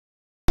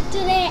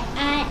today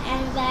I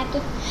am back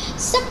with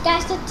sup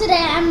guys. So today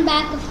I'm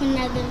back with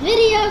another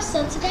video.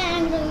 So today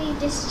I'm gonna read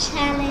this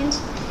challenge,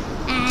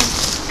 and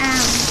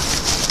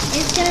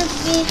it's gonna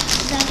be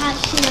the hot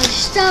Cheetos.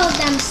 Show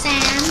them,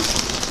 Sam.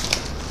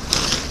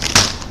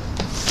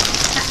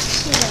 Hot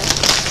Cheetos.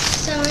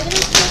 So we're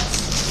gonna put.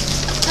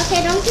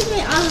 Okay, don't give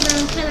me all of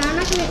them because I'm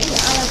not gonna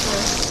eat all of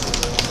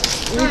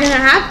this. You're gonna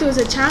have to. It's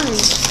a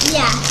challenge.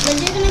 Yeah, but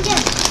you're gonna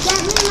get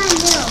me my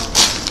milk.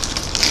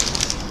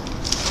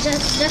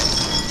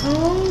 Just,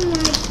 oh my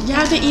God. You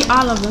have to eat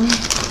all of them.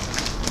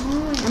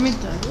 Oh, Let me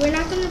do. we're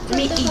not gonna put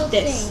the whole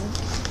thing.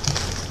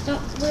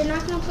 We're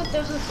not gonna put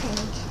the whole thing.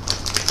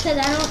 Cause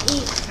I don't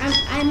eat.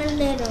 I'm a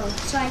little,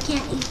 so I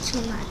can't eat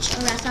too much,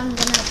 or else I'm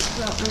gonna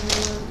throw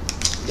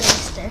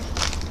blister.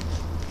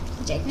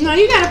 No,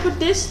 you gotta put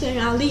this thing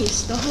at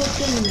least, the whole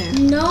thing in there.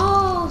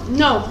 No.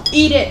 No,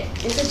 eat it.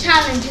 It's a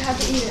challenge. You have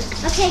to eat it.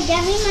 Okay,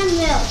 get me my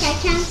milk. I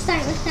can't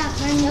start without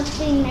my milk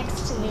being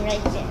next to me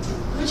right there.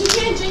 But you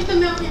can't drink the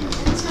milk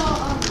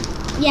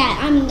until Yeah,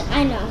 I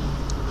know.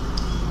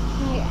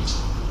 Oh my gosh.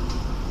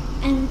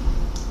 I'm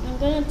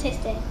gonna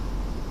taste it.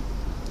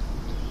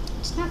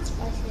 It's not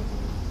spicy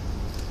though.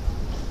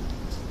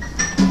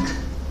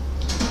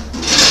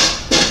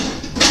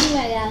 Oh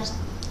my gosh.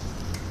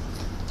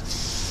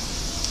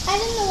 I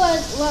didn't know what I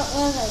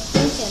was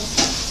thinking.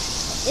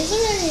 It's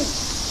already.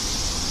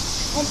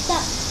 I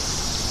thought.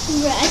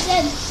 I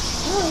said,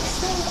 oh, it's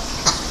so.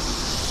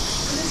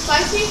 Is it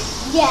spicy?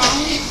 Yeah.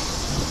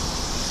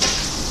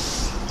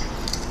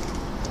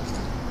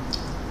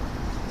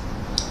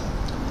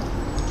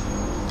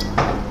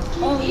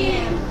 Oh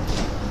yeah.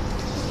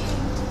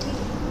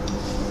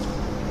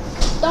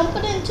 Don't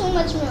put in too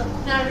much milk.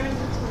 No, we're gonna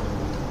put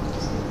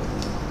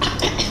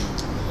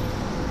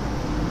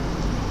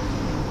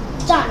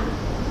Done.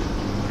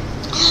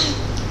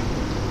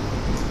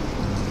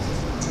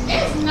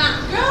 It's not,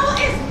 girl.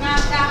 It's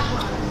not that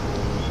hard.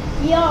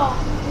 Yo,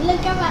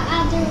 look at my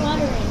eyes are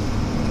watering.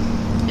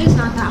 It's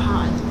not that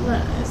hard.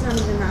 But it's not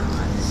even that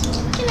hard. So.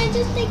 Can I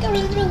just take a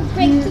little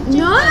break to drink?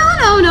 No.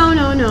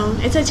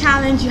 It's a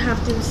challenge. You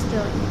have to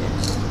still eat it.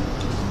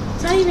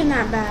 It's not even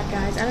that bad,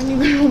 guys. I don't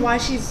even know why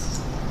she's.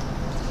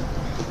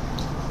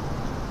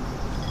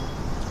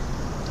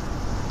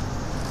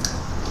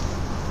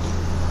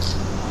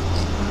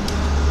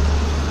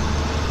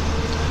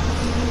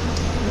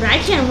 But I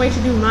can't wait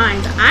to do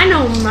mine. I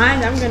know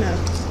mine. I'm gonna.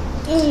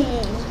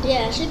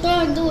 Yeah, she's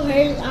gonna do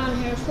hers on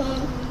her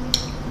phone.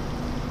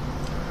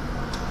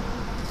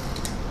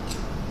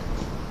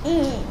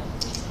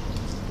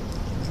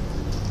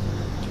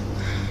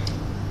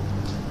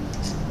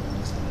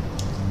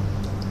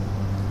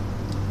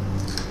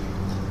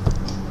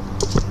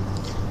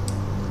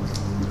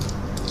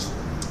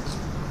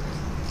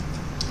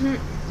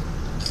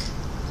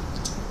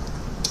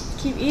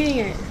 Keep eating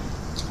it.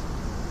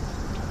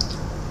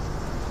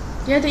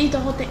 You have to eat the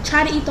whole thing.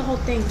 Try to eat the whole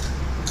thing.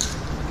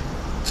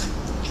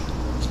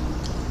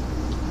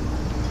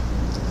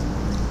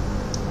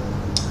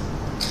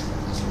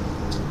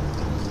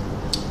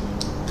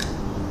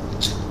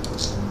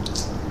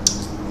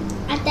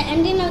 At the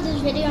ending of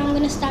this video, I'm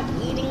gonna stop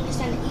eating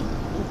because I'm gonna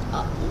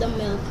eat the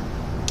milk.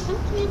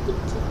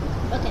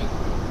 Okay.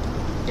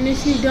 And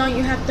if you don't,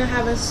 you have to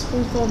have a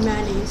spoonful of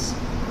mayonnaise.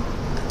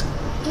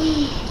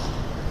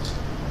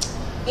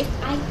 If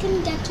I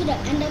can get to the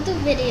end of the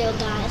video,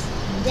 guys,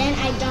 then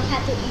I don't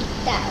have to eat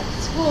that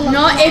spoon of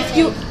No, mayonnaise. if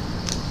you.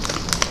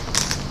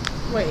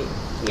 Wait.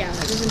 Yeah,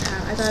 that doesn't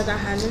have. I thought that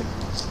had it.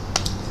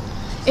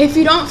 If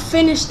you don't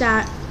finish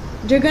that,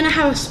 you're gonna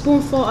have a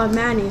spoonful of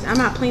mayonnaise. I'm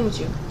not playing with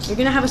you. You're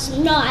gonna have a.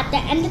 No, at the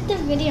end of the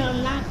video,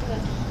 I'm not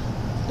gonna.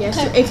 Yes.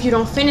 So if you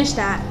don't finish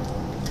that,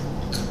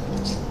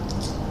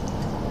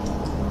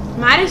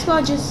 might as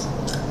well just.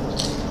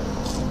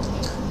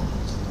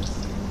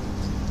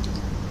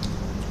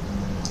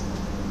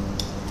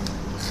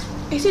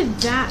 Is it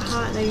that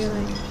hot that you're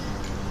like?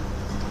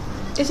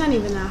 It's not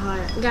even that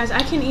hot, guys.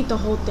 I can eat the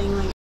whole thing. Like